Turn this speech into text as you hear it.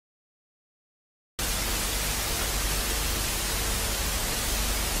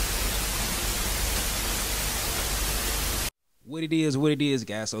what it is,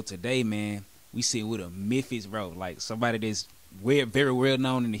 guys. So today, man, we sit with a Memphis bro, like somebody that's very well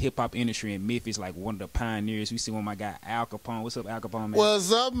known in the hip hop industry in Memphis, like one of the pioneers. We see one of my guy Al Kapone. What's up, Al Kapone, man?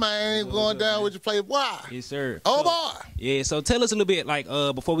 What's up, man? Going down man? With your play, boy. Yes, sir. Oh, so, boy. Yeah. So tell us a little bit, like,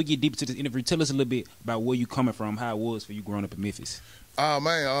 before we get deep into this interview, tell us a little bit about where you coming from, how it was for you growing up in Memphis.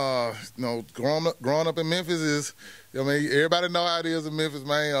 Man, growing up in Memphis is, I mean, everybody know how it is in Memphis,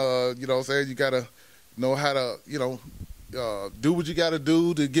 man. You know what I'm saying? You gotta know how to, do what you got to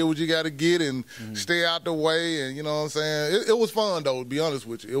do to get what you got to get and stay out the way. And, you know what I'm saying? It was fun, though, to be honest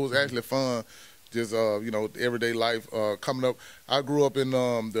with you. It was actually fun, just, everyday life coming up. I grew up in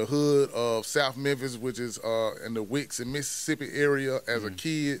the hood of South Memphis, which is in the Wicks and Mississippi area as a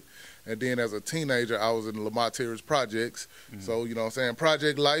kid. And then as a teenager, I was in the Lamar Terrace projects. So, you know what I'm saying?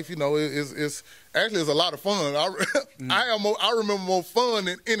 Project life, it's actually, it's a lot of fun. I remember more fun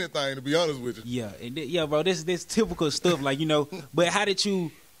than anything, to be honest with you. Yeah, bro, this typical stuff, like, but how did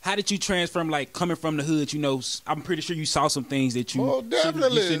you transform, like, coming from the hood, I'm pretty sure you saw some things that you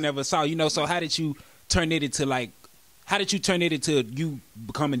should never saw, so how did you turn it into, you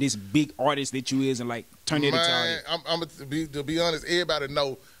becoming this big artist that you is and, like, turn it into to be honest, everybody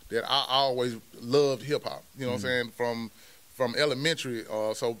know that I always loved hip-hop, you know what I'm saying, from elementary.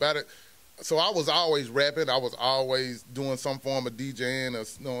 So I was always rapping. I was always doing some form of DJing,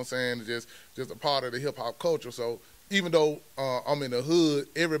 you know what I'm saying, just a part of the hip-hop culture. So even though I'm in the hood,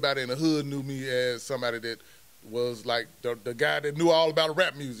 everybody in the hood knew me as somebody that was like the guy that knew all about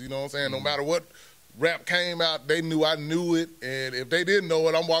rap music, you know what I'm saying? No matter what rap came out, they knew I knew it. And if they didn't know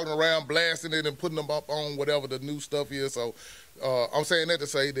it, I'm walking around blasting it and putting them up on whatever the new stuff is. So I'm saying that to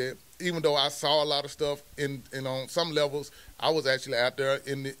say that even though I saw a lot of stuff and on some levels, I was actually out there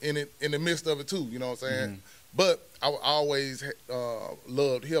in the midst of it too, you know what I'm saying? But I always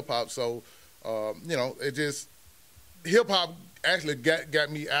loved hip hop, so it just hip hop actually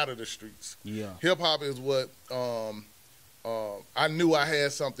got me out of the streets. Yeah, hip hop is what I knew I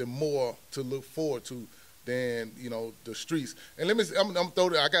had something more to look forward to than the streets. And I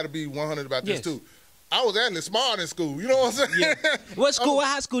got to be 100 about this too. I was actually smart in school. You know what I'm saying? Yeah. What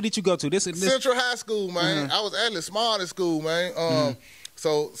high school did you go to? This Central High School, man. I was actually smart in school, man.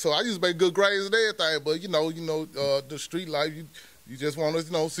 So I used to make good grades and everything. But the street life, you just want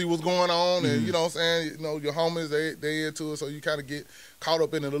to see what's going on, and you know what I'm saying. Your homies they into it, so you kind of get caught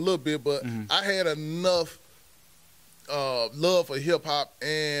up in it a little bit. But I had enough love for hip hop,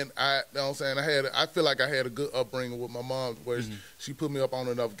 and you know what I'm saying, I feel like I had a good upbringing with my mom, where she put me up on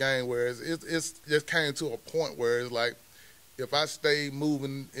enough game, whereas it's just came to a point where it's like, if I stayed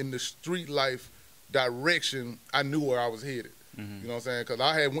moving in the street life direction, I knew where I was headed. You know what I'm saying? Because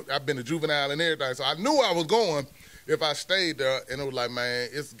I've been a juvenile and everything, so I knew I was going if I stayed there. And it was like, man,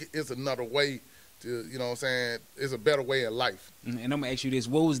 it's another way to, you know what I'm saying, it's a better way in life. And I'm gonna ask you this: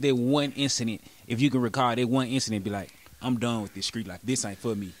 what was that one incident, if you can recall, that one incident, be like, I'm done with this street life. This ain't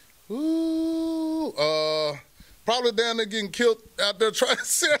for me. Ooh, probably down there getting killed out there trying to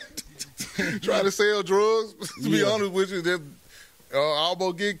sell drugs. To be honest with you, just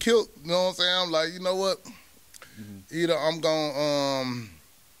almost get killed. You know what I'm saying? I'm like, you know what? Either I'm going.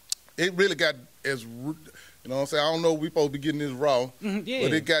 It really got as, you know what I'm saying? I don't know. We supposed to be getting this raw, but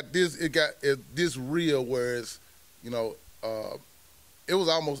it got this real. Whereas, it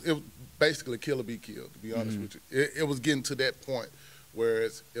was basically kill or be killed, to be honest with you. It was getting to that point,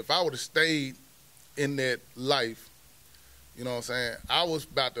 whereas if I would have stayed in that life, you know what I'm saying,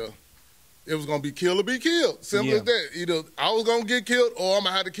 it was going to be kill or be killed. Simple as that. Either I was going to get killed or I'm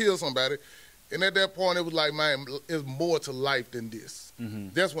going to have to kill somebody. And at that point, it was like, man, it's more to life than this.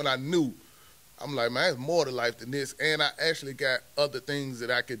 That's when I knew. I'm like, man, it's more to life than this. And I actually got other things that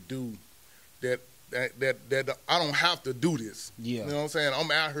I could do that I don't have to do this. You know what I'm saying?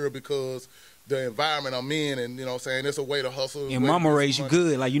 I'm out here because the environment I'm in, and you know what I'm saying, it's a way to hustle. And mama raised you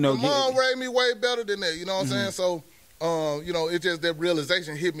good, like mom raised me way better than that, you know what I'm saying? So it's just that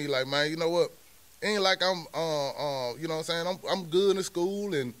realization hit me like, man, you know what? Ain't like I'm you know what I'm saying, I'm good in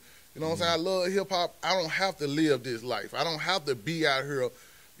school, and you know what I'm saying, I love hip hop. I don't have to live this life. I don't have to be out here,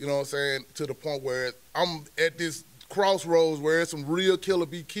 you know what I'm saying, to the point where I'm at this crossroads where it's some real kill or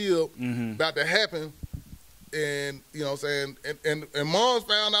be killed about to happen. And you know what I'm saying, and Mom's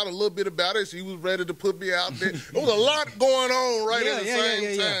found out a little bit about it. She was ready to put me out there. There was a lot going on at the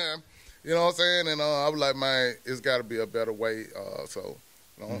same time. You know what I'm saying? And I was like, man, it's got to be a better way. So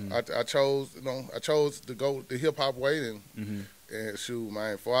I chose to go the hip hop way, and shoot,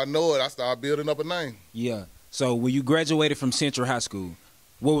 man, before I know it, I started building up a name. Yeah. So when you graduated from Central High School,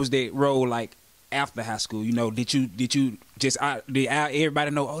 what was that role like after high school? Did you just did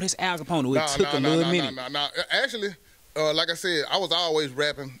everybody know, oh, this Al Kapone? It took a little minute. No. Actually, like I said, I was always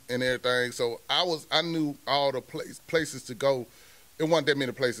rapping and everything, so I knew all the places to go. It wasn't that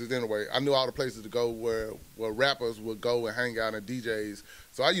many places anyway. I knew all the places to go where rappers would go and hang out and DJs.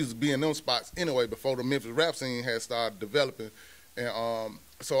 So I used to be in them spots anyway before the Memphis rap scene had started developing. And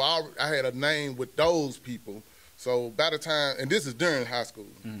so I had a name with those people. So by the time, and this is during high school,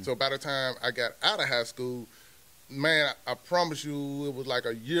 so by the time I got out of high school, man, I promise you it was like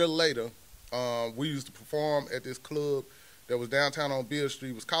a year later, we used to perform at this club that was downtown on Beale Street.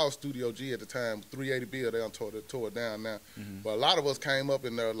 It was called Studio G at the time, 380 Beale. They tore it down now. But a lot of us came up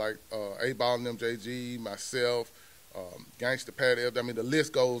in there, like A-Ball and MJG, myself, Gangsta Patty. I mean, the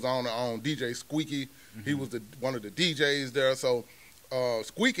list goes on and on. DJ Squeaky, he was one of the DJs there. So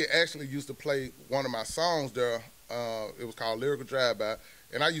Squeaky actually used to play one of my songs there. It was called Lyrical Drive-By.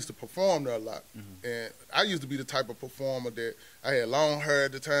 And I used to perform there a lot. And I used to be the type of performer that I had long hair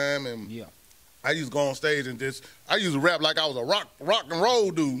at the time. And I used to go on stage and I used to rap like I was a rock and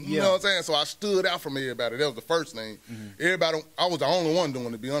roll dude. You know what I'm saying? So I stood out from everybody. That was the first thing. Everybody, I was the only one doing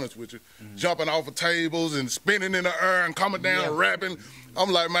it, to be honest with you. Jumping off of tables and spinning in the air and coming down rapping.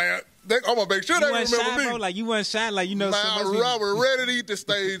 I'm like, man, I'm going to make sure they remember me. Bro, like, you wasn't shy, like, you know. Man, I was ready to eat the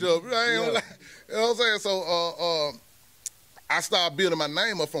stage up. I ain't like, you know what I'm saying? So I started building my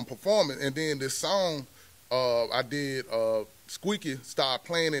name up from performing. And then this song I did, Squeaky started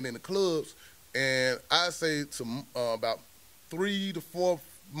playing it in the clubs. And I say about 3 to 4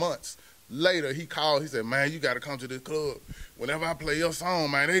 months later, he called. He said, man, you got to come to this club. Whenever I play your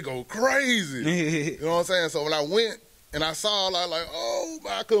song, man, they go crazy. You know what I'm saying? So when I went and I saw it, I was like, oh,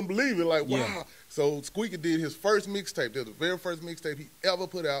 I couldn't believe it. Like, wow. So Squeaky did his first mixtape. That was the very first mixtape he ever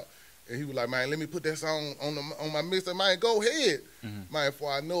put out. And he was like, man, let me put that song on my mixtape. Man, go ahead. Man,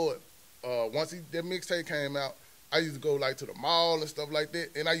 before I know it, once that mixtape came out, I used to go like to the mall and stuff like that,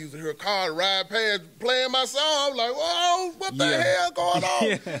 and I used to hear a car ride past playing my song. I'm like, whoa, what the hell going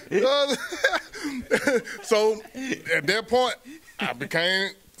on? So at that point, I became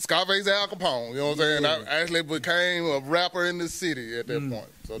Scarface Al Kapone. You know what I'm saying? I actually became a rapper in the city at that point.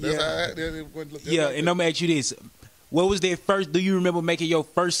 So that's how it went. And I'm gonna ask you this. What was that first? Do you remember making your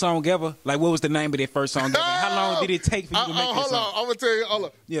first song ever? Like, what was the name of that first song ever? How long did it take for you to make that song? Hold on, I'm gonna tell you. Hold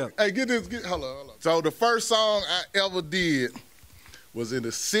on. Yeah. Hey, hold on. So the first song I ever did was in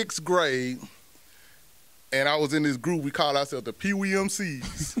the 6th grade, and I was in this group. We called ourselves the Pee Wee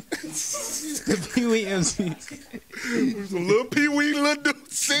MCs. The Pee Wee MCs. Some little Pee Wee little dude,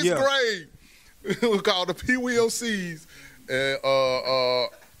 6th grade. It was called the Pee Wee MCs, and I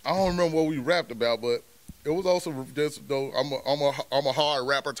don't remember what we rapped about, but it was also just though I'm a hard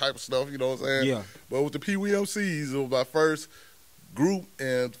rapper type of stuff, you know what I'm saying? Yeah. But with the Pee Wee MCs, it was my first group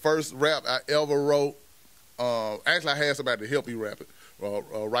and first rap I ever wrote. Actually, I had somebody to help me rap it,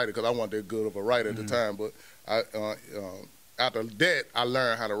 write it, because I wasn't that good of a writer at the time. But after that, I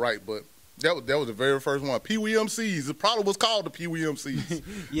learned how to write. But that was the very first one. Pee Wee MCs. It probably was called the Pee Wee MCs.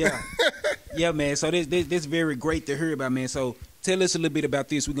 Yeah, man. So this very great to hear about, man. So tell us a little bit about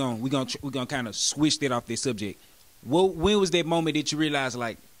this. We're gonna kind of switch that off this subject. When was that moment that you realized,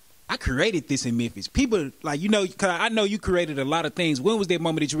 like, I created this in Memphis? People, like, you know, cause I know you created a lot of things. When was that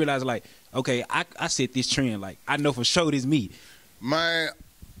moment that you realized, like, okay, I set this trend. Like, I know for sure this me. Man,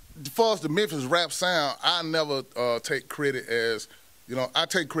 as far as the Memphis rap sound, I never take credit as, you know, I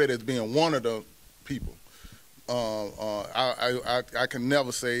take credit as being one of the people. I can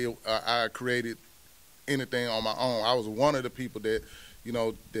never say I created anything on my own. I was one of the people that, you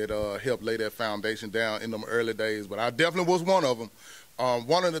know, that helped lay that foundation down in them early days. But I definitely was one of them.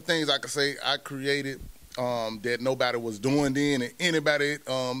 One of the things I could say I created that nobody was doing then, and anybody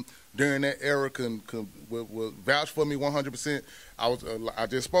during that era would vouch for me 100%. I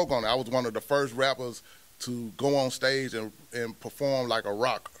just spoke on it. I was one of the first rappers to go on stage and perform like a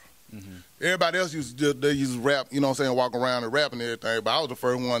rocker. Everybody else used to rap, you know what I'm saying, walk around and rap and everything, but I was the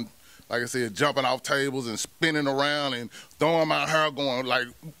first one, like I said, jumping off tables and spinning around and throwing my hair, going like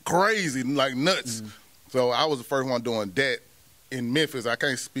crazy, like nuts. So I was the first one doing that in Memphis. I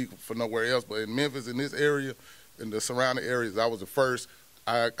can't speak for nowhere else, but in Memphis, in this area, in the surrounding areas, I was the first,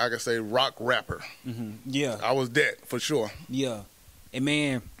 I can say, rock rapper. Yeah. I was that, for sure. Yeah. And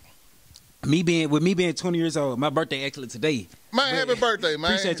man, me being 20 years old, my birthday actually today. Man, happy birthday,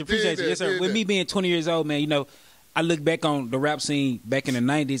 man. Appreciate you. Yes, sir. With me being 20 years old, man, you know, I look back on the rap scene back in the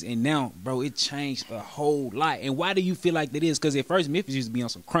 90s, and now, bro, it changed a whole lot. And why do you feel like that is? Because at first, Memphis used to be on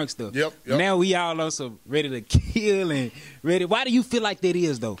some crunk stuff. Yep. Now we all on some ready to kill and ready. Why do you feel like that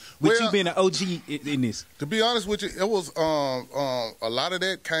is, though? With you being an OG in this? To be honest with you, it was a lot of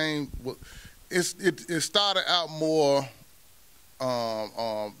that came. It started out more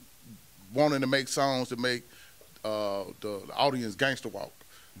wanting to make songs to make the audience gangster walk.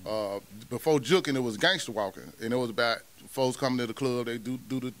 Before juking, it was gangster walking, and it was about folks coming to the club. They do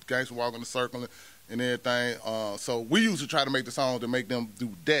the gangster walk in the circle and everything. So we used to try to make the songs to make them do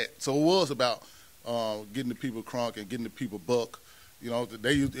that. So it was about getting the people crunk and getting the people buck. You know,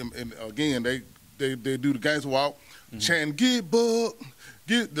 they used, and again, they do the gangster walk, chanting "Get buck,"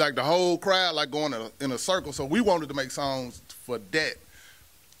 get like the whole crowd like going in a circle. So we wanted to make songs for that.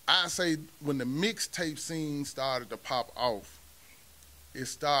 I say when the mixtape scene started to pop off, it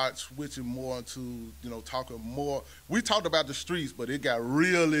started switching more into, talking more. We talked about the streets, but it got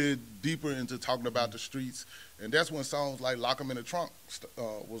really deeper into talking about the streets. And that's when songs like Lock 'Em in the Trunk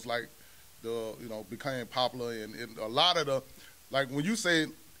was like, became popular. And a lot of the, like when you say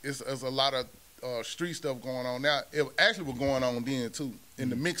it's a lot of street stuff going on now, it actually was going on then too, in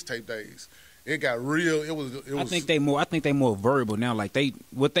the mixtape days. It got real. It was. I think they more verbal now. Like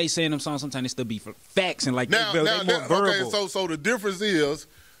what they say in them songs sometimes they still be facts and like now, they more verbal. Okay, so the difference is,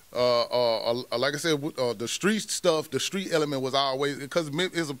 like I said, the street stuff, the street element was always, because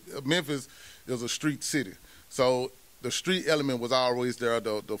Memphis is a street city, so the street element was always there.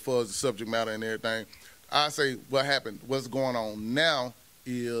 The fuzz, the subject matter, and everything. I say what happened. What's going on now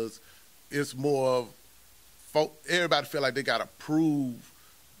is it's more of everybody feel like they gotta prove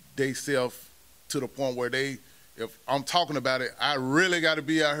they self to the point where if I'm talking about it, I really got to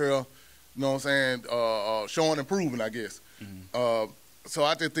be out here, you know what I'm saying, showing and proving, I guess. So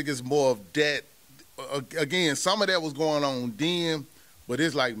I just think it's more of that. Again, some of that was going on then, but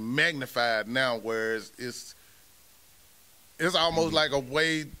it's like magnified now, whereas it's almost like a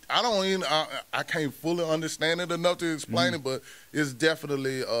way, I can't fully understand it enough to explain it, but it's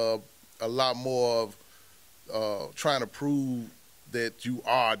definitely a lot more of trying to prove that you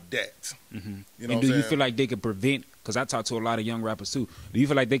are that. You know, and do you feel like they could prevent, because I talk to a lot of young rappers too, do you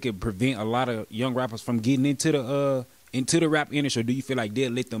feel like they could prevent a lot of young rappers from getting into the rap industry, or do you feel like they'll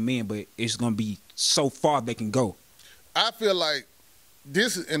let them in, but it's going to be so far they can go? I feel like I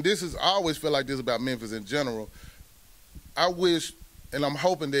always feel like this about Memphis in general. I wish, and I'm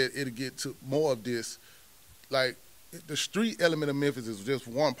hoping that it'll get to more of this, like the street element of Memphis is just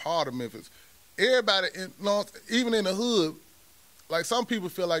one part of Memphis. Everybody, even in the hood, like some people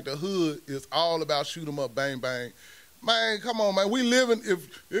feel like the hood is all about shoot 'em up, bang, bang. Man, come on, man. We living,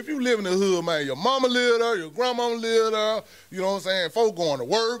 if you live in the hood, man, your mama live there, your grandmama live there, you know what I'm saying? Folk going to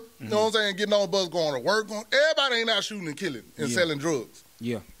work, you know what I'm saying? Getting on the bus, going to work. Everybody ain't out shooting and killing and selling drugs.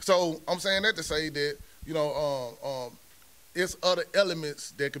 Yeah. So I'm saying that to say that, it's other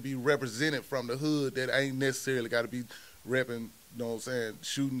elements that could be represented from the hood that ain't necessarily got to be repping, you know what I'm saying,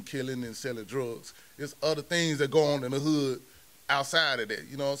 shooting, killing, and selling drugs. It's other things that go on in the hood outside of that,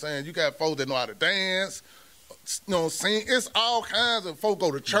 you know what I'm saying? You got folks that know how to dance, sing. It's all kinds of folk go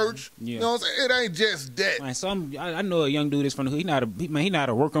to church. You know what I'm saying? It ain't just that. Man, I know a young dude that's from the hood. He know how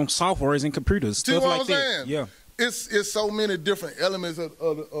to work on softwares and computers, stuff like that. Saying? Yeah. It's so many different elements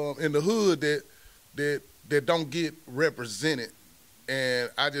in the hood that don't get represented, and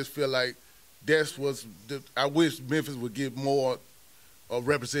I just feel like I wish Memphis would get more of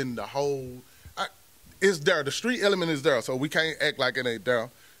representing the whole. It's there. The street element is there, so we can't act like it ain't there.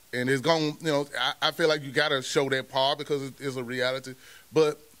 And it's going, I feel like you got to show that part because it's a reality.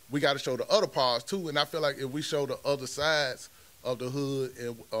 But we got to show the other parts, too. And I feel like if we show the other sides of the hood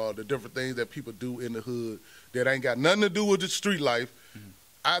and the different things that people do in the hood that ain't got nothing to do with the street life,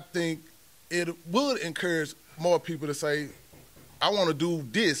 I think it would encourage more people to say, I want to do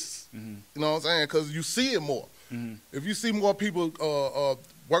this. You know what I'm saying? Because you see it more. If you see more people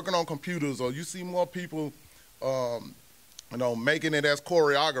working on computers, or you see more people, making it as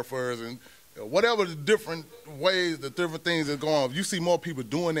choreographers and whatever the different ways, the different things that go on. If you see more people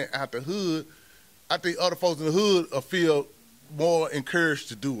doing it out the hood, I think other folks in the hood will feel more encouraged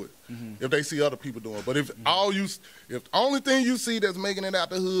to do it if they see other people doing it. But if the only thing you see that's making it out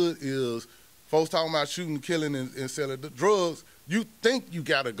the hood is folks talking about shooting, killing, and selling the drugs, you think you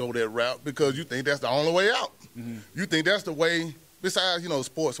got to go that route because you think that's the only way out. You think that's the way, besides,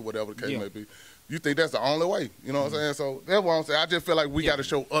 sports or whatever the case may be. You think that's the only way, you know what I'm saying? So that's what I'm saying. I just feel like we got to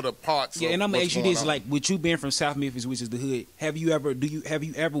show other parts. Yeah, of and I'm gonna ask you this: like, with you being from South Memphis, which is the hood, have you ever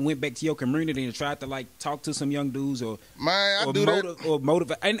went back to your community and tried to talk to some young dudes or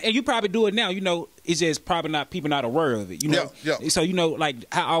motivate? And you probably do it now. It's just probably not people not aware of it. Yeah. So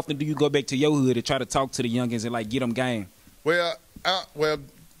how often do you go back to your hood and try to talk to the youngins and get them game? Well,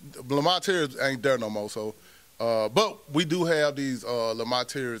 Lamar Terrace ain't there no more, so. But we do have these Lamar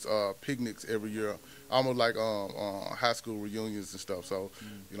Terrace picnics every year, almost like high school reunions and stuff. So,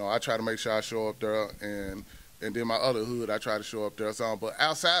 I try to make sure I show up there, and then my other hood, I try to show up there. So, but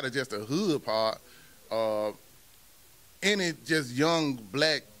outside of just the hood part, any just young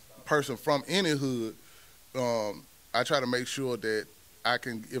black person from any hood, I try to make sure that I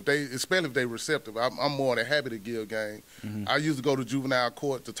can, especially if they receptive, I'm more than happy to give game. I used to go to juvenile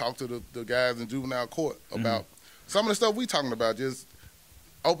court to talk to the guys in juvenile court about some of the stuff we talking about. Just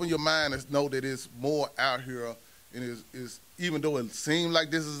open your mind and know that it's more out here, and is even though it seems like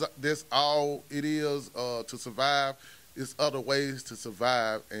this all it is to survive, it's other ways to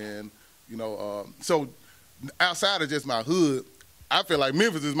survive. And so outside of just my hood, I feel like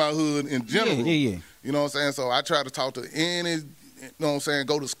Memphis is my hood in general. Yeah. You know what I'm saying? So I try to talk to any,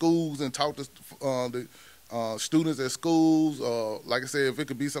 go to schools and talk to the students at schools. Like I said, if it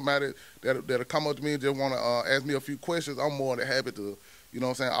could be somebody that'll come up to me and just want to ask me a few questions, I'm more than happy to,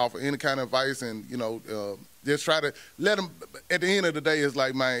 offer any kind of advice and, just try to let them, at the end of the day, it's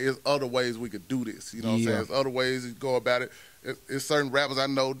like, man, there's other ways we could do this. You know what I'm saying? There's other ways to go about it. It's certain rappers I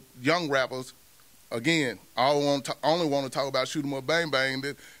know, young rappers, again, I only want to talk about shoot 'em up, bang bang.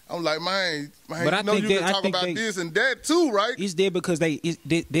 I'm like, man, but you can talk about this and that too, right? It's there because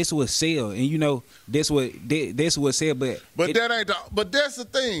this what sell, and that's what sell. But that ain't. But that's the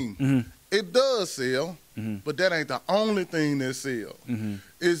thing. It does sell, but that ain't the only thing that sell.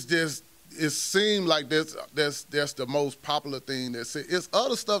 It's just it seems like that's the most popular thing that sells. It's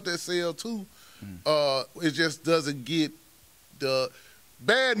other stuff that sell too. It just doesn't get the.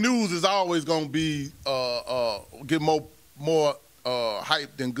 Bad news is always gonna be get more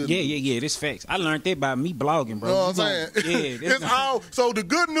hype than good news. Yeah. That's facts. I learned that by me blogging, bro. You know what I'm saying? Yeah, it's all. So the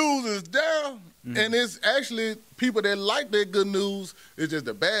good news is there, and it's actually people that like that good news. It's just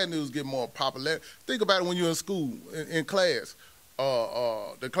the bad news get more popular. Think about it when you're in school, in class.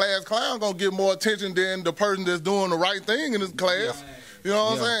 The class clown gonna get more attention than the person that's doing the right thing in his class. Yeah. You know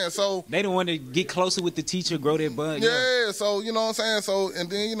what I'm saying? So they don't want to get closer with the teacher, grow their bud. Yeah, so you know what I'm saying? So and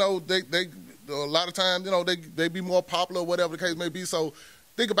then they a lot of times they be more popular, whatever the case may be. So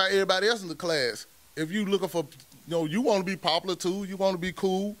think about everybody else in the class. If you looking for you want to be popular too, you want to be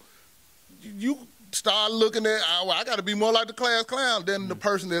cool, you start looking at I got to be more like the class clown than the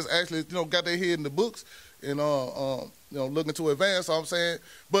person that's actually got their head in the books and looking to advance. So I'm saying,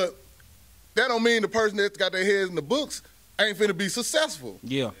 but that don't mean the person that's got their head in the books ain't finna be successful.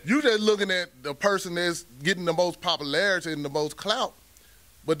 Yeah. You just looking at the person that's getting the most popularity and the most clout,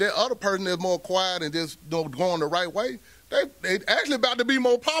 but that other person that's more quiet and just going the right way, they actually about to be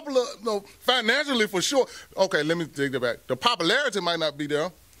more popular, financially for sure. Okay, let me take that back. The popularity might not be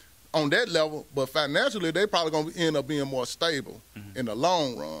there on that level, but financially they probably gonna end up being more stable in the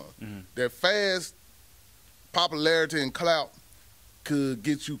long run. That fast popularity and clout could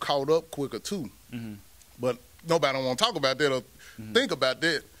get you caught up quicker too. But nobody want to talk about that or think about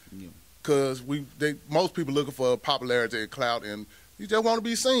that because most people looking for popularity and clout, and you just want to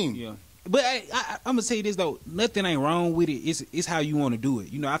be seen. Yeah, but I'm gonna say this though, nothing ain't wrong with it. It's how you want to do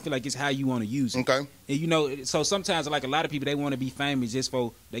it. I feel like it's how you want to use it. Okay. And so sometimes like a lot of people they want to be famous just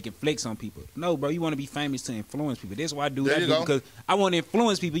for they can flex on people. No, bro, you want to be famous to influence people. That's why I do what I do because I want to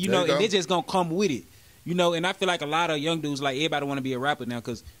influence people. And they're just gonna come with it. And I feel like a lot of young dudes like everybody want to be a rapper now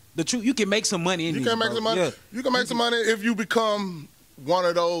because. The truth, you can make some money in this, You can make some money. Yeah. You can make some money if you become one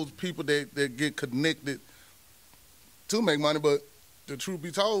of those people that get connected to make money. But the truth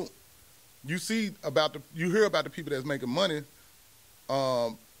be told, you hear about the people that's making money.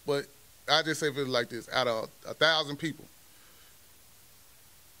 But I just say it like this: out of 1,000 people,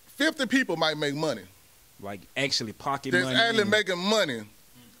 50 people might make money. Like actually pocket that's money. That's actually making money.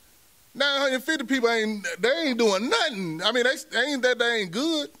 950 people ain't doing nothing. I mean, they ain't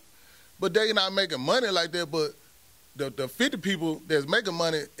good. But they not making money like that. But the 50 people that's making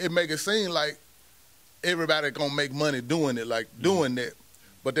money, it make it seem like everybody gonna make money doing it, like doing that.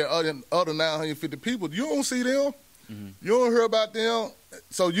 But the other 950 people, you don't see them. You don't hear about them.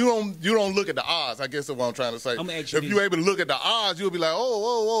 So you don't look at the odds. I guess that's what I'm trying to say. If you're able to look at the odds, you'll be like,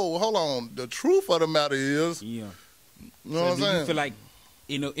 whoa, hold on. The truth of the matter is, you know what I'm saying? You feel like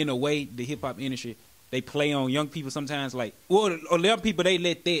in a way the hip hop industry they play on young people sometimes, like or young people they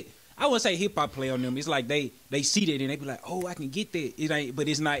let that. I wouldn't say hip hop play on them. It's like they see that and they be like, oh, I can get that. It ain't, but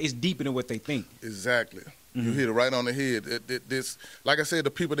it's not. It's deeper than what they think. Exactly. You hit it right on the head. This, like I said, the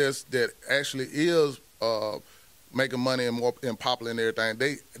people that actually is making money and popular and everything,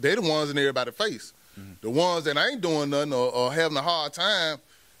 they the ones in everybody's face. The ones that ain't doing nothing or having a hard time,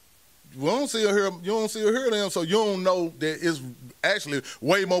 you don't see or hear them, so you don't know that it's actually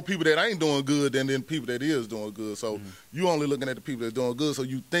way more people that ain't doing good than people that is doing good. So you only looking at the people that's doing good, so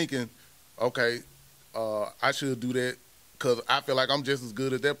you thinking, okay, I should do that because I feel like I'm just as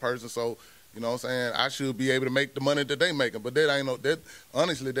good as that person. So You know what I'm saying? I should be able to make the money that they making, but that ain't no. That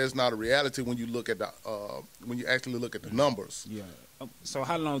honestly, that's not a reality when you look at the when you actually look at the numbers. Yeah. So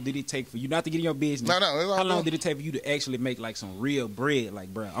how long did it take for you not to get in your business? No. How long did it take for you to actually make like some real bread?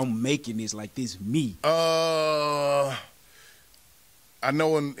 Like, bro, I'm making this like this me. I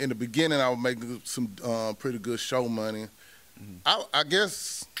know in the beginning I was making some pretty good show money. I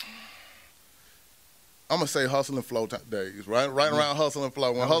guess I'm gonna say Hustle and Flow days, right around Hustle and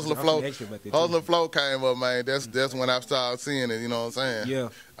Flow. When Hustle and Flow came up, man, that's when I started seeing it. You know what I'm saying? Yeah.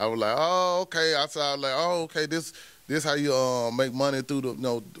 I was like, oh, okay. I started like, oh, okay. This how you make money through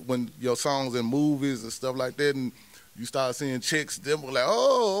the when your songs in movies and stuff like that, and you start seeing chicks. Them were like,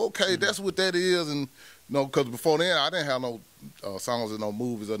 oh, okay, that's what that is, and because before then I didn't have no songs in no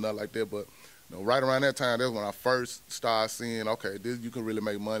movies or nothing like that. But right around that time, that's when I first started seeing, okay, you can really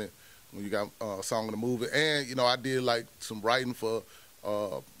make money when you got a song in the movie. And I did like some writing for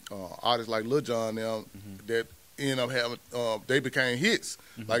artists like Lil Jon now that ended up having they became hits.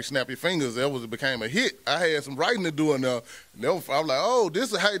 Like Snap Your Fingers, it became a hit. I had some writing to do in there. And I was like, oh,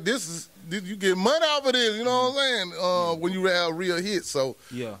 this is you get money off of this. You know what I'm saying? When you have real hits. So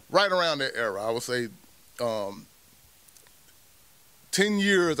right around that era, I would say 10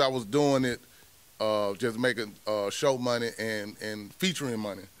 years I was doing it, just making show money and featuring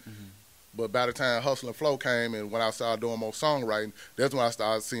money. But by the time Hustle and Flow came and when I started doing more songwriting, that's when I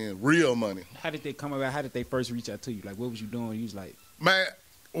started seeing real money. How did they come about? How did they first reach out to you? Like, what was you doing? You was like, man,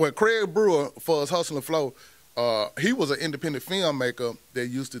 when Craig Brewer for his Hustle and Flow, he was an independent filmmaker that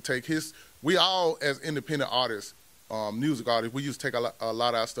used to take we all as independent artists, music artists, we used to take a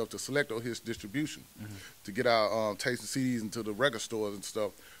lot of our stuff to Select or his distribution to get our tapes and CDs into the record stores and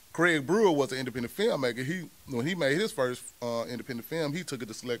stuff. Craig Brewer was an independent filmmaker. When he made his first independent film, he took it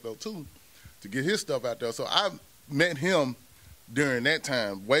to Selecto too to get his stuff out there. So I met him during that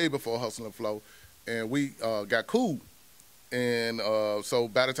time, way before Hustle and Flow, and we got cool. And so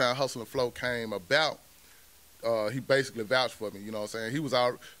by the time Hustle and Flow came about, he basically vouched for me. You know what I'm saying? He was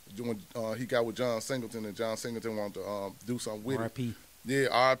out when he got with John Singleton, and John Singleton wanted to do something with R.I.P. it. Yeah,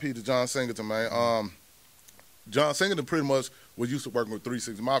 R.I.P. to John Singleton, man. John Singleton pretty much was used to working with 3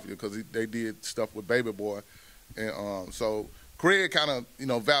 6 Mafia because they did stuff with Baby Boy. And so Craig kind of,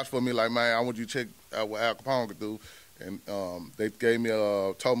 vouched for me, like, man, I want you to check out what Al Kapone could do. And they gave me,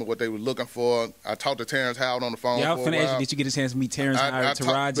 told me what they were looking for. I talked to Terrence Howard on the phone. Yeah, I was finna ask you, did you get a chance to meet Terrence Howard,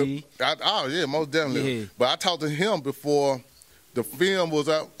 Taraji? Oh, yeah, most definitely. Yeah. But I talked to him before the film was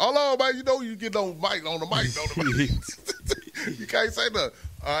out. Hello, man, you get on the mic. You can't say that.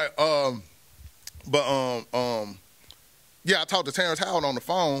 All right, yeah, I talked to Terrence Howard on the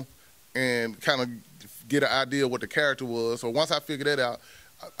phone and kind of get an idea of what the character was. So once I figured that out,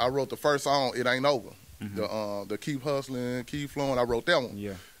 I wrote the first song, It Ain't Over. The Keep Hustling, Keep Flowing, I wrote that one.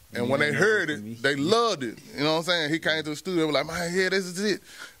 Yeah. And when they heard it, they loved it. You know what I'm saying? He came to the studio, they were like, man, yeah, this is it.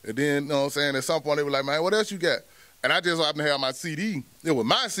 And then, you know what I'm saying, at some point they were like, man, what else you got? And I just happened to have my CD. It was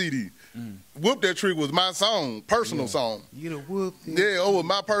my CD. Whoop That Trick was my song, personal song. You know, whoop. Yeah, it was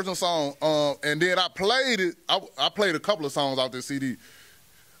my personal song. And then I played it. I played a couple of songs off this CD.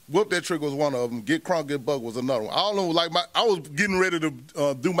 Whoop That Trick was one of them. Get Crunk, Get Buck was another one. All of them, like I was getting ready to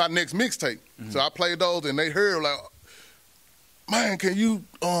do my next mixtape. So I played those, and they heard like, man, can you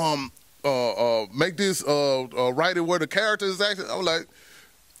make this write it where the character is actually? I was like,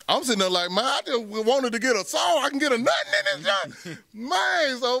 I'm sitting there like, man, I just wanted to get a song. I can get a nothing in this joint.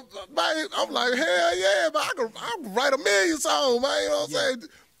 Man, so man, I'm like, hell yeah, man, I can write a million songs, man. You know what I'm saying?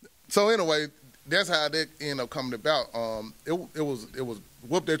 So anyway, that's how that ended up coming about. It was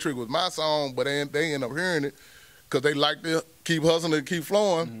Whoop That Trick was my song, but they ended up hearing it because they liked to keep hustling and keep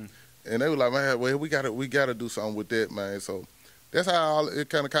flowing, and they were like, man, well, we gotta do something with that, man. So that's how it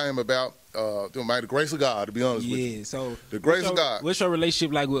kind of came about. The grace of God, to be honest with you. Yeah, so the grace of God. What's your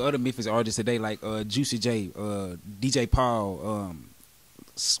relationship like with other Memphis artists today, like Juicy J, DJ Paul,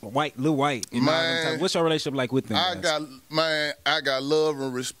 Lil White? Man, what's your relationship like with them? I got love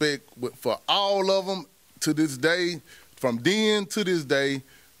and respect for all of them to this day. From then to this day,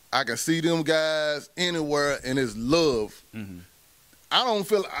 I can see them guys anywhere, and it's love. I don't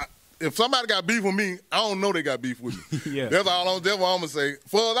feel if somebody got beef with me, I don't know they got beef with me. Yeah. That's what I'm gonna say.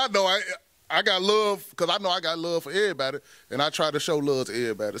 For I know I got love because I know I got love for everybody, and I try to show love to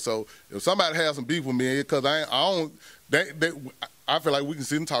everybody. So if somebody has some beef with me, because I feel like we can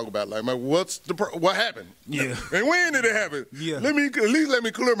sit and talk about it. Like, man, what happened? Yeah. And when did it happen? Yeah. At least let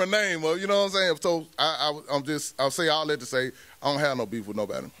me clear my name up. You know what I'm saying? So I'll say all that to say I don't have no beef with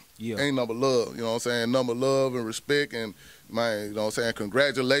nobody. Yeah. Ain't number love. You know what I'm saying? Number love and respect, and man, you know what I'm saying?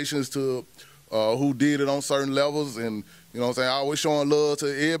 Congratulations to who did it on certain levels, and You know what I'm saying? I always showing love to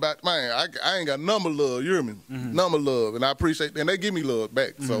everybody. Man, I ain't got number love, you hear me? Number love, and I appreciate that. And they give me love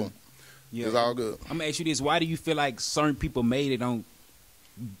back, so it's all good. I'm going to ask you this. Why do you feel like certain people made it on,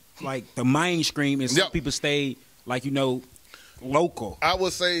 like, the mainstream and some people stayed, like, you know, local? I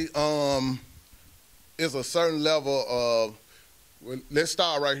would say it's a certain level of, well, let's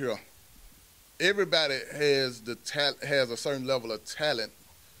start right here. Everybody has has a certain level of talent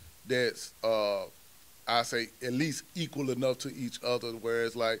that's I say at least equal enough to each other,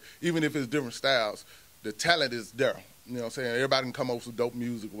 whereas like even if it's different styles, the talent is there. You know what I'm saying? Everybody can come up with some dope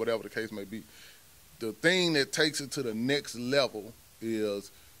music or whatever the case may be. The thing that takes it to the next level is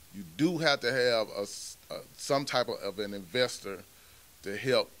you do have to have some type of an investor to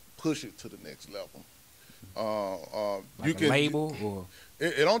help push it to the next level. Like you a can label or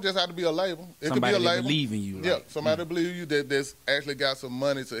it don't just have to be a label. It somebody could be a label. That believe in you. Yeah, like, somebody that believe in you that's actually got some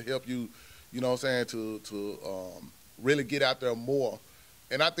money to help you. You know what I'm saying, to really get out there more.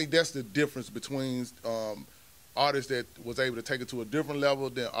 And I think that's the difference between artists that was able to take it to a different level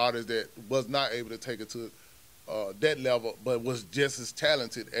than artists that was not able to take it to that level, but was just as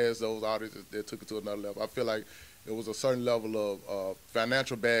talented as those artists that took it to another level. I feel like it was a certain level of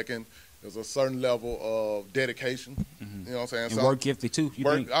financial backing. There's a certain level of dedication. You know what I'm saying? And work ethic, too.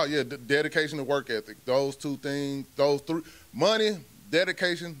 Oh, yeah, dedication and work ethic. Those two things, those three. Money,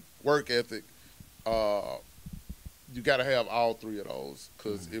 dedication, work ethic. You got to have all three of those,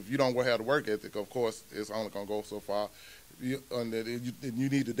 because if you don't have the work ethic, of course, it's only going to go so far. You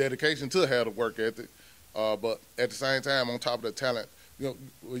need the dedication to have the work ethic, but at the same time, on top of the talent, you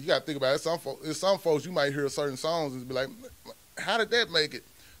got to think about it. Some folks, you might hear certain songs and be like, how did that make it?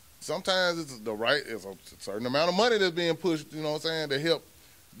 Sometimes it's a certain amount of money that's being pushed, you know what I'm saying, to help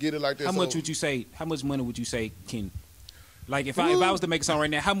get it like that. How much money would you say can, like if I was to make a song right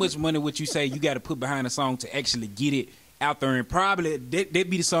now, how much money would you say you got to put behind a song to actually get it out there, and probably that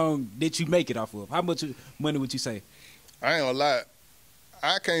be the song that you make it off of? How much money would you say? I ain't gonna lie,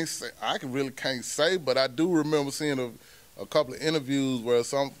 I really can't say, but I do remember seeing a couple of interviews where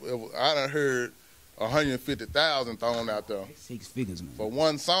I done heard 150,000 thrown out there. 6 figures, man. For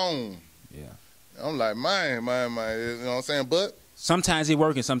one song. Yeah. I'm like, man, you know what I'm saying? But sometimes it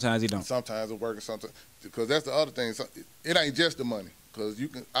works and sometimes it don't. Sometimes it works, sometimes, because that's the other thing. It ain't just the money, because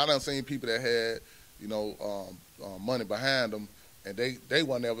I done seen people that had, money behind them, and they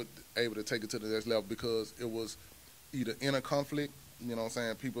weren't ever able to take it to the next level because it was either inner conflict, you know what I'm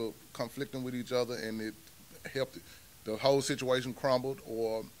saying, people conflicting with each other, and it helped the whole situation crumbled,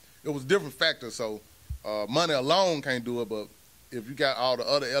 or it was different factors. So money alone can't do it, but if you got all the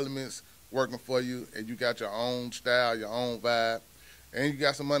other elements working for you, and you got your own style, your own vibe, and you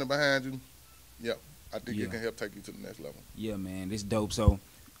got some money behind you, I think it can help take you to the next level. Yeah, man, it's dope. So,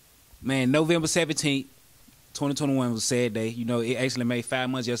 man, November 17th, 2021 was a sad day. It actually made 5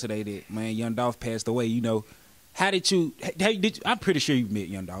 months yesterday that, man, Young Dolph passed away. How did you I'm pretty sure you met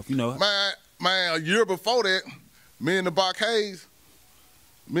Young Dolph, Man, a year before that, me and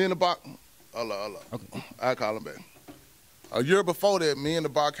Allah. Okay. I call him back. A year before that, me and the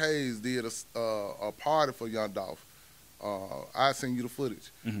Barcades did a party for Young Dolph. I sent you the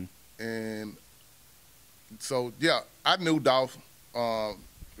footage. And so, I knew Dolph.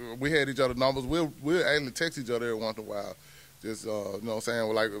 We had each other's numbers. We'll actually text each other every once in a while. Just, you know what I'm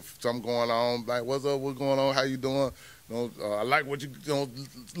saying? Like, if something going on, like, what's up, what's going on, how you doing? I like what you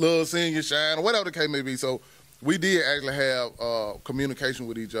love seeing you shine, or whatever the case may be. So we did actually have communication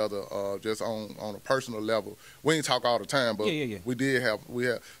with each other just on a personal level. We ain't talk all the time, but we did have.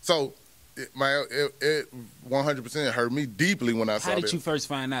 So, it 100% hurt me deeply when I saw that. How did you first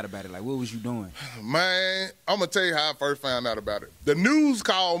find out about it? Like, what was you doing? Man, I'm going to tell you how I first found out about it. The news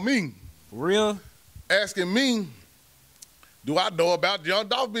called me. For real? Asking me, do I know about Young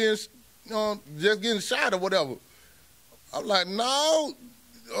Dolph being, just getting shot or whatever? I'm like, no.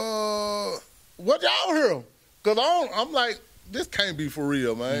 What y'all hear? Because I'm like, this can't be for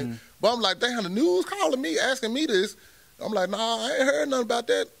real, man. But I'm like, damn, the news calling me, asking me this. I'm like, nah, I ain't heard nothing about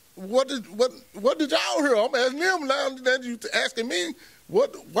that. What did y'all hear? I'm asking them now that you asking me.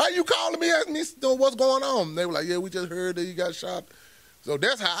 Why you calling me, asking me what's going on? They were like, yeah, we just heard that you got shot. So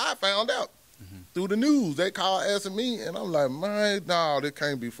that's how I found out. Through the news. They called asking me, and I'm like, man, no, this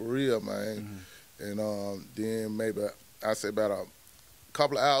can't be for real, man. And then maybe I said about a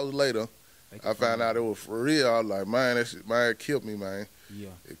couple of hours later, I found out it was for real. I was like, man, that shit, man, it killed me, man. Yeah.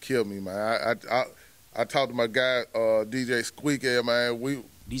 It killed me, man. I talked to my guy, DJ Squeaky, man.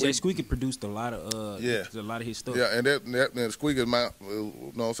 DJ Squeaky produced a lot of his stuff. Yeah, and Squeaky is my, you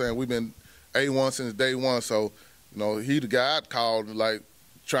know what I'm saying, we've been A1 since day one, so, he the guy I called, like,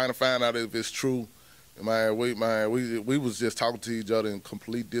 trying to find out if it's true. Man, we was just talking to each other in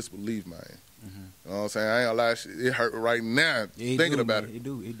complete disbelief, man. You know what I'm saying? I ain't gonna lie, it hurt right now thinking about it. It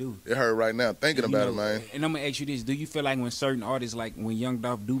do. It hurt right now thinking about it, man. And I'm gonna ask you this: do you feel like when certain artists, like when Young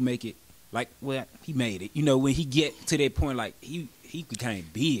Dolph do make it, like well he made it, you know, when he get to that point, like he became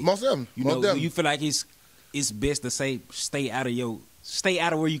big. Most definitely. You know, do you feel like it's best to say stay out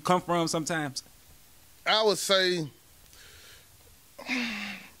of where you come from sometimes? I would say,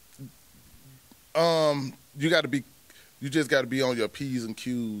 you just got to be on your P's and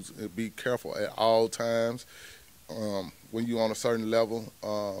Q's and be careful at all times when you're on a certain level.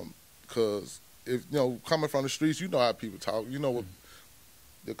 Because if coming from the streets, you know how people talk. You know what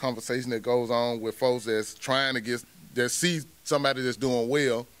the conversation that goes on with folks that's trying to that see somebody that's doing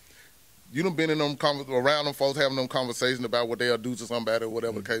well. You done been in them around them folks having them conversations about what they'll do to somebody or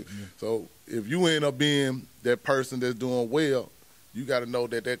whatever the case. So if you end up being that person that's doing well, you got to know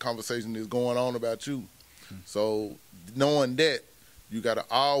that conversation is going on about you. So knowing that, you got to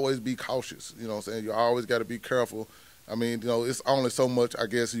always be cautious. You know what I'm saying? You always got to be careful. I mean, it's only so much, I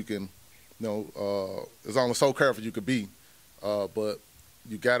guess, you can, it's only so careful you could be. But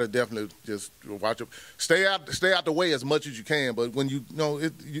you got to definitely just watch it. Stay out the way as much as you can. But when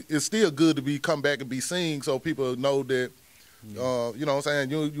it's still good to come back and be seen so people know that, you know what I'm saying?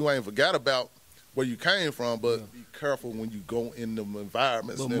 You ain't forgot about where you came from, but be careful when you go in them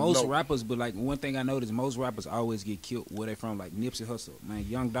environments. But most rappers, like one thing I noticed, most rappers always get killed where they from. Like Nipsey Hussle, man,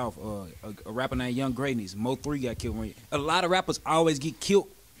 Young Dolph, a rapper named Young Greatness, Mo3 got killed. A lot of rappers always get killed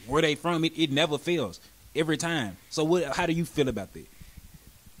where they from. It never fails every time. So how do you feel about that?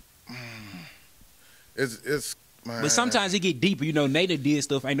 It's man. But sometimes it get deeper. You know, Native did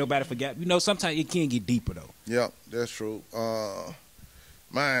stuff ain't nobody forgot. You know, sometimes it can get deeper though. Yeah, that's true.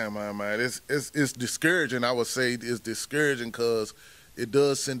 Man, it's discouraging. I would say it's discouraging because it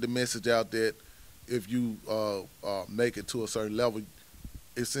does send the message out that if you make it to a certain level,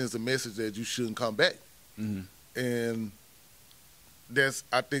 it sends the message that you shouldn't come back. And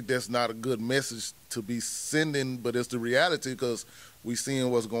I think that's not a good message to be sending, but it's the reality because we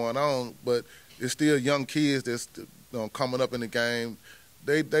seeing what's going on. But it's still young kids that's coming up in the game.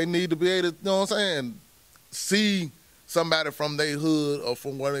 They need to be able to, you know what I'm saying, see somebody from their hood or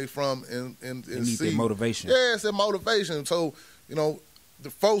from where they from and need see that motivation. Yeah, it's that motivation. So, the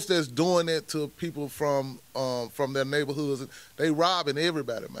folks that's doing it to people from their neighborhoods, they robbing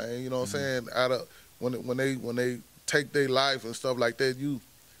everybody, man. You know what I'm saying? Out of when they take their life and stuff like that, you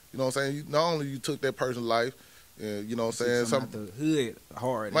know what I'm saying? Not only you took that person's life, you know what I'm saying? Something out the hood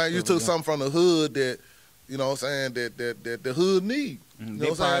hard. Man, you took something from the hood that, you know what I'm saying, that the hood need.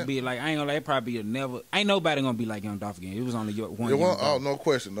 They probably be like, I ain't gonna lie, it probably be ain't nobody gonna be like Young Dolph again. It was only one. Oh, no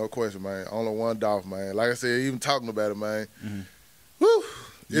question, man. Only one Dolph, man. Like I said, even talking about it, man. Whew.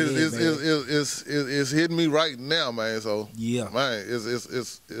 It's hitting me right now, man. So yeah, man,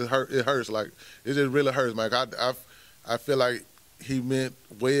 it hurts. Like it just really hurts, man. I feel like he meant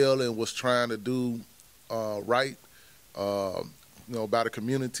well and was trying to do right, by the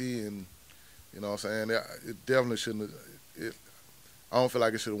community, and you know what I'm saying. It definitely shouldn't. I don't feel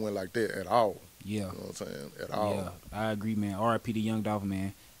like it should have went like that at all. Yeah, you know what I'm saying, at all. Yeah, I agree, man. R.I.P. to Young Dolph,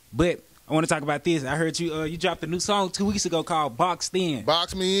 man. But I want to talk about this. I heard you dropped a new song 2 weeks ago called "Boxed In."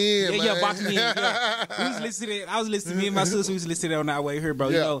 Box me in, man. Yeah, box me in. Yeah. We was listening. I was listening. Me and my sister was listening on our way here, bro.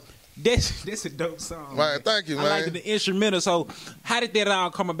 Yeah. That's a dope song. Man, thank you, man. I like the instrumental. So, how did that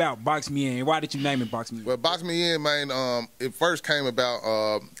all come about? Box Me In. Why did you name it Box Me In? Well, Box Me In, man. It first came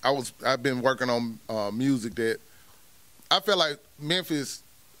about. I've been working on music that I feel like Memphis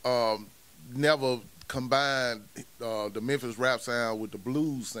never combined the Memphis rap sound with the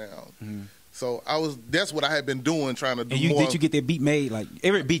blues sound. Mm-hmm. So that's what I had been doing, trying to do more. Did you get that beat made? Like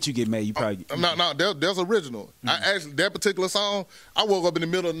every beat you get made, you probably that's original. Mm-hmm. I actually, that particular song, I woke up in the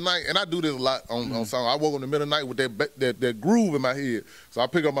middle of the night, and I do this a lot on song. I woke up in the middle of the night with that groove in my head. So I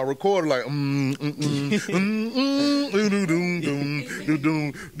pick up my recorder like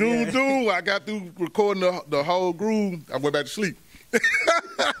I got through recording the whole groove. I went back to sleep.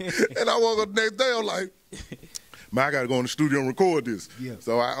 And I woke up the next day, I'm like, man, I got to go in the studio and record this. Yeah.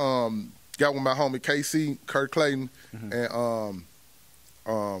 So I got with my homie KC, Kurt Clayton, and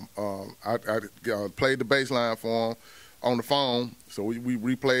I played the bass line for him on the phone. So we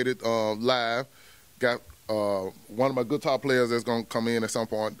replayed it live. Got one of my guitar players that's going to come in at some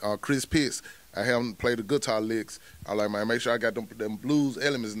point, Chris Pitts. I had him play the guitar licks. I like, man, make sure I got them blues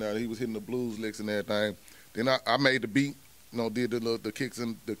elements in there. He was hitting the blues licks and everything. Then I made the beat. Did the kicks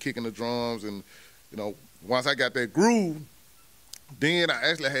and the kick in the drums, and once I got that groove, then I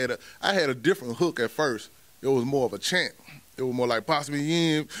actually had a different hook at first. It was more of a chant. It was more like boss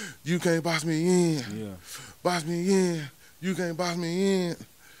me in, you can't boss me in. Yeah. Boss me in, you can't boss me in.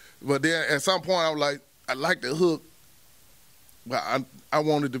 But then at some point I was like, I like the hook, but I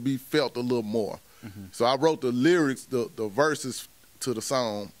wanted to be felt a little more. So I wrote the lyrics, the verses to the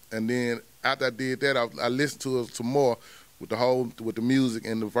song, and then after I did that, I listened to it some more with the music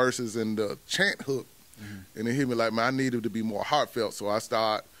and the verses and the chant hook, and it hit me like, man, I needed to be more heartfelt. So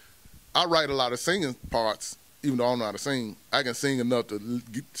I write a lot of singing parts, even though I don't know how to sing. I can sing enough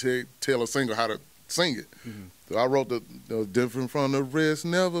to tell a singer how to sing it. So I wrote the different from the rest,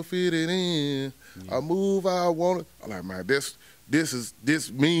 never fit it in. I move, I want it. I'm like, man,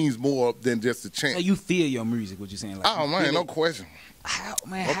 this means more than just the chant. So you feel your music, what you're saying? Like, oh man, no question. How,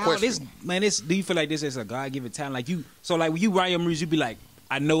 man, no how question. Do you feel like this is a God-given talent? Like so like when you write your music, you be like,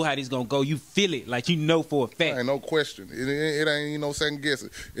 I know how this gonna go. You feel it, like you know for a fact. Ain't no question. It ain't no second guessing.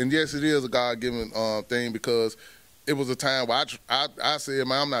 And yes, it is a God-given thing, because it was a time where I said,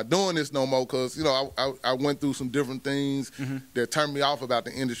 man, I'm not doing this no more, because I went through some different things that turned me off about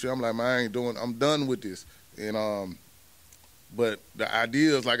the industry. I'm like, man, I'm done with this. And but the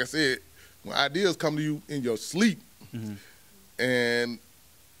ideas, like I said, when ideas come to you in your sleep, and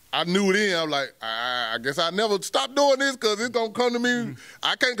I knew then, I'm like, I guess I never stop doing this, because it's going to come to me.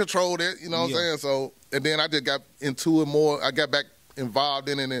 I can't control that, you know what I'm saying? So, and then I just got into it more. I got back involved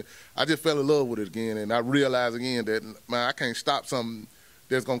in it, and I just fell in love with it again. And I realized again that, man, I can't stop something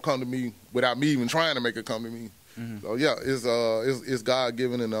that's going to come to me without me even trying to make it come to me. So, yeah, it's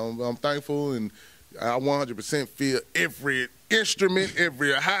God-given, and I'm thankful, and I 100% feel every instrument,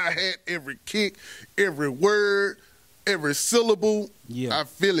 every hi-hat, every kick, every word, every syllable. I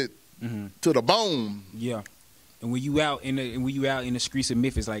feel it to the bone. Yeah. And when you out in the streets of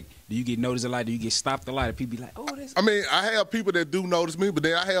Memphis, like, do you get noticed a lot? Do you get stopped a lot? And people be like, "Oh, that's." I mean, I have people that do notice me, but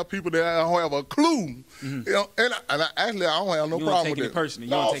then I have people that don't have a clue. You know, and actually, I don't have no problem with it. Personally.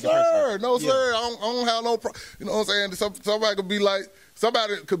 You no, don't take it personally. No, sir. I don't have no problem. You know what I'm saying? Somebody could be like,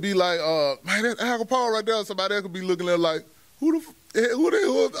 man, that's Uncle Paul right there. Somebody else could be looking at it like, who the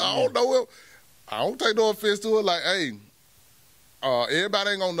hell? I don't know. I don't take no offense to it. Like, hey,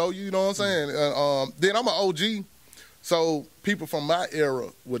 everybody ain't gonna know you. You know what I'm saying? Then I'm an OG. So people from my era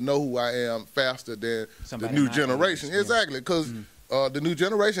would know who I am faster than the new generation. Exactly, because the new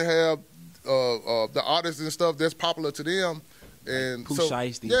generation have the artists and stuff that's popular to them. And like so,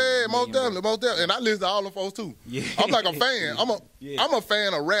 Shiesty, most definitely. And I listen to all the folks too. Yeah. I'm like a fan. I'm a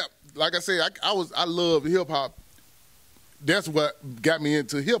fan of rap. Like I said, I love hip hop. That's what got me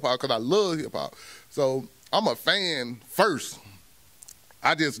into hip hop, because I love hip hop. So I'm a fan first.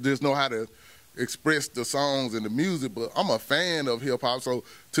 I just know how to express the songs and the music, but I'm a fan of hip hop. So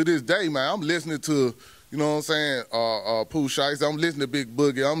to this day, man, I'm listening to, you know what I'm saying, Pooh Shiesty. I'm listening to Big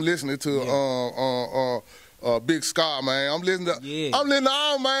Boogie. I'm listening to Big Scar, man. I'm listening to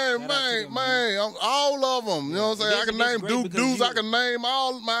all, man. All of them. You know what I'm saying? I can name dudes. I can name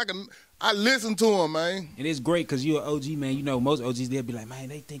all. Man, I listen to them, man. And it's great because you're an OG, man. You know, most OGs, they'll be like, man,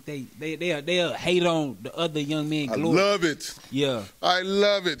 they think they'll hate on the other young men. I love it. Yeah. I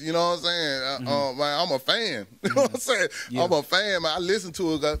love it. You know what I'm saying? Man, I'm a fan. You know what I'm saying? Yeah. I'm a fan, man. I listen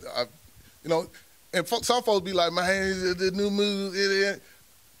to it. You know, and some folks be like, man, the new music,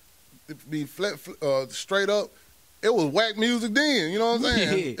 it be straight up. It was whack music then. You know what I'm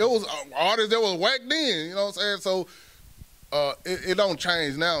saying? It was artists that was whack then. You know what I'm saying? So, it don't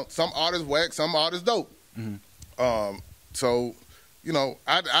change now. Some artists whack, some artists dope. So, you know,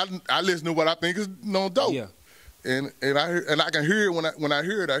 I listen to what I think is dope. Yeah. And I can hear it when I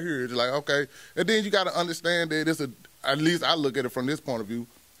hear it. It's like, okay. And then you got to understand that at least I look at it from this point of view.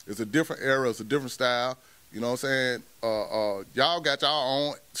 It's a different era. It's a different style. You know what I'm saying? Y'all got y'all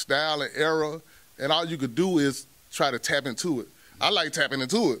own style and era, and all you could do is try to tap into it. I like tapping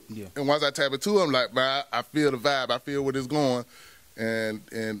into it. Yeah. And once I tap into it, I'm like, man, I feel the vibe. I feel where it's going. And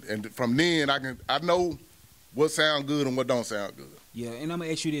from then, I know what sound good and what don't sound good. Yeah, and I'm going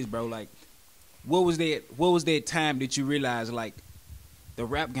to ask you this, bro. Like, what was that time that you realized, like, the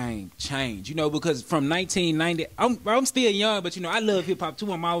rap game changed? You know, because from 1990, I'm still young, but, you know, I love hip-hop,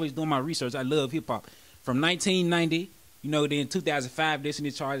 too. I'm always doing my research. I love hip-hop. From 1990... You know, then 2005,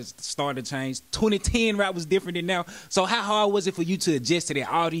 Destiny Charges started to change. 2010 rap was different than now. So how hard was it for you to adjust to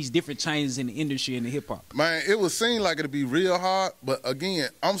that, all these different changes in the industry and the hip hop? Man, it would seem like it'd be real hard, but again,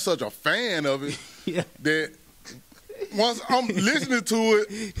 I'm such a fan of it that once I'm listening to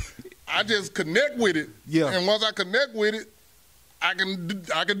it, I just connect with it. Yeah. And once I connect with it, I can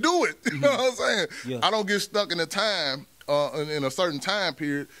do it. You know what I'm saying? Yeah. I don't get stuck in a time, in a certain time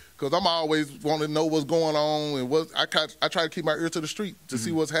period. Because I'm always wanting to know what's going on, and I try to keep my ear to the street to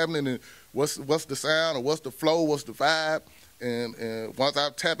see what's happening and what's the sound or what's the flow, what's the vibe. and once I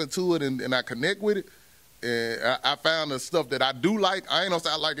tap into it and I connect with it, and I found the stuff that I do like. I ain't gonna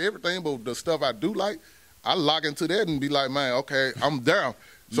say I like everything, but the stuff I do like, I lock into that and be like, man, okay, I'm down.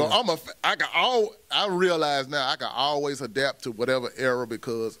 So I realize now I can always adapt to whatever era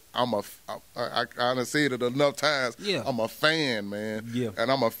because I kind of said it enough times. Yeah. I'm a fan, man. Yeah. And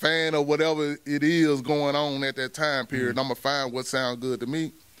I'm a fan of whatever it is going on at that time period. And I'm going to find what sounds good to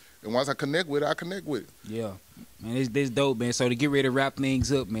me. And once I connect with it, I connect with it. Yeah. Man, this dope, man. So to get ready to wrap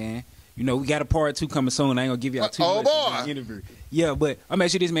things up, man, you know, we got a part 2 coming soon. I ain't gonna give y'all too much in the interview. Yeah, but I'm gonna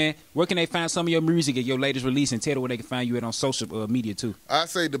ask you this, man. Where can they find some of your music and your latest release, and tell them where they can find you at on social media too? I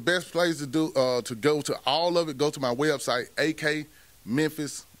say the best place to go to all of it, go to my website,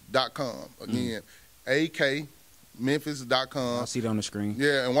 akmemphis.com. Again, akmemphis.com. I'll see it on the screen.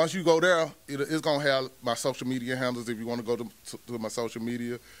 Yeah, and once you go there, it's gonna have my social media handles if you want to go to my social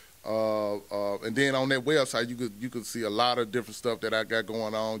media. And then on that website, you could see a lot of different stuff that I got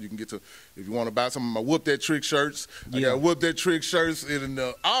going on. You can get to, if you want to buy some of my Whoop That Trick shirts, I got Whoop That Trick shirts and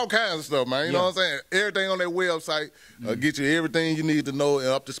all kinds of stuff, man. You know what I'm saying? Everything on that website get you everything you need to know and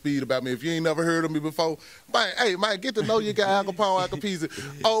up to speed about me. If you ain't never heard of me before, man, hey, man, get to know you got Al Kapone, Al Capizzi.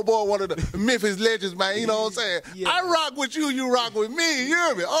 Oh, boy, one of the Memphis legends, man. You know what I'm saying? Yeah. I rock with you, you rock with me. You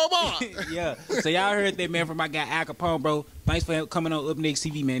hear me? Oh, boy. Yeah. So y'all heard that, man, from my guy Al Kapone, bro. Thanks for coming on Up Next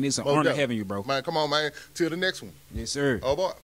TV, man. It's an honor having you, bro. Man, come on, man. Till the next one. Yes, sir. Oh, boy.